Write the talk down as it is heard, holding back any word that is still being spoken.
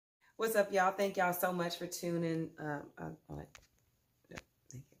What's up, y'all? Thank y'all so much for tuning. Thank you. All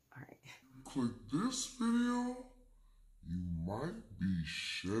right. Click this video, you might be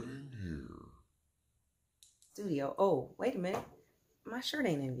shedding hair. Studio. Oh, wait a minute. My shirt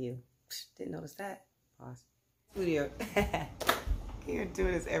ain't in view. Didn't notice that. Pause. Studio. You're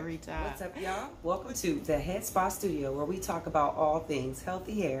doing this every time. What's up, y'all? Welcome to the Head Spa Studio, where we talk about all things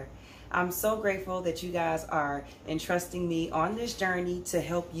healthy hair. I'm so grateful that you guys are entrusting me on this journey to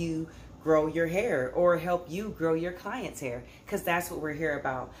help you grow your hair or help you grow your clients' hair, because that's what we're here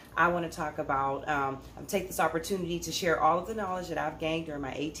about. I want to talk about, take this opportunity to share all of the knowledge that I've gained during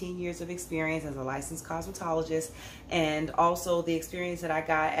my 18 years of experience as a licensed cosmetologist, and also the experience that I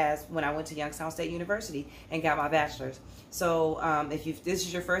got as when I went to Youngstown State University and got my bachelor's. So if this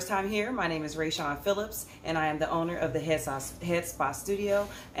is your first time here, my name is Rayshawn Phillips, and I am the owner of the Head Spa Studio,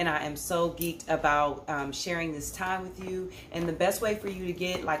 and I am so geeked about sharing this time with you. And the best way for you to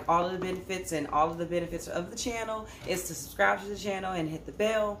get like all of the benefits and all of the benefits of the channel is to subscribe to the channel and hit the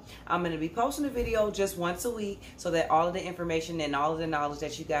bell. I'm going to be posting a video just once a week so that all of the information and all of the knowledge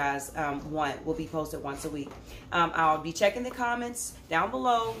that you guys want will be posted once a week. I'll be checking the comments down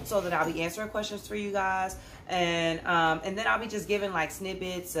below so that I'll be answering questions for you guys. And then I'll be just giving like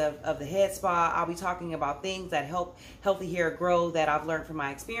snippets of the head spa. I'll be talking about things that help healthy hair grow that I've learned from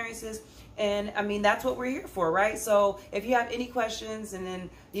my experiences. And I mean, that's what we're here for, right? So if you have any questions, and then,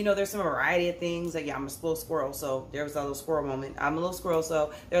 you know, there's some variety of things like, yeah, I'm a little squirrel. So there was a little squirrel moment. I'm a little squirrel.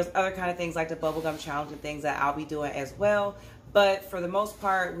 So there's other kind of things like the bubblegum challenge and things that I'll be doing as well. But for the most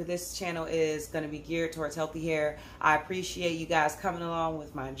part, with this channel is going to be geared towards healthy hair. I appreciate you guys coming along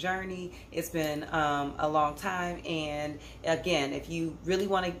with my journey. It's been a long time. And again, if you really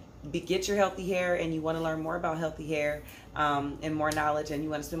want to get your healthy hair and you want to learn more about healthy hair and more knowledge, and you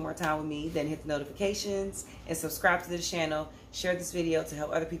want to spend more time with me, then hit the notifications and subscribe to this channel. Share this video to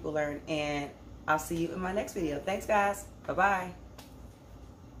help other people learn. And I'll see you in my next video. Thanks, guys. Bye-bye.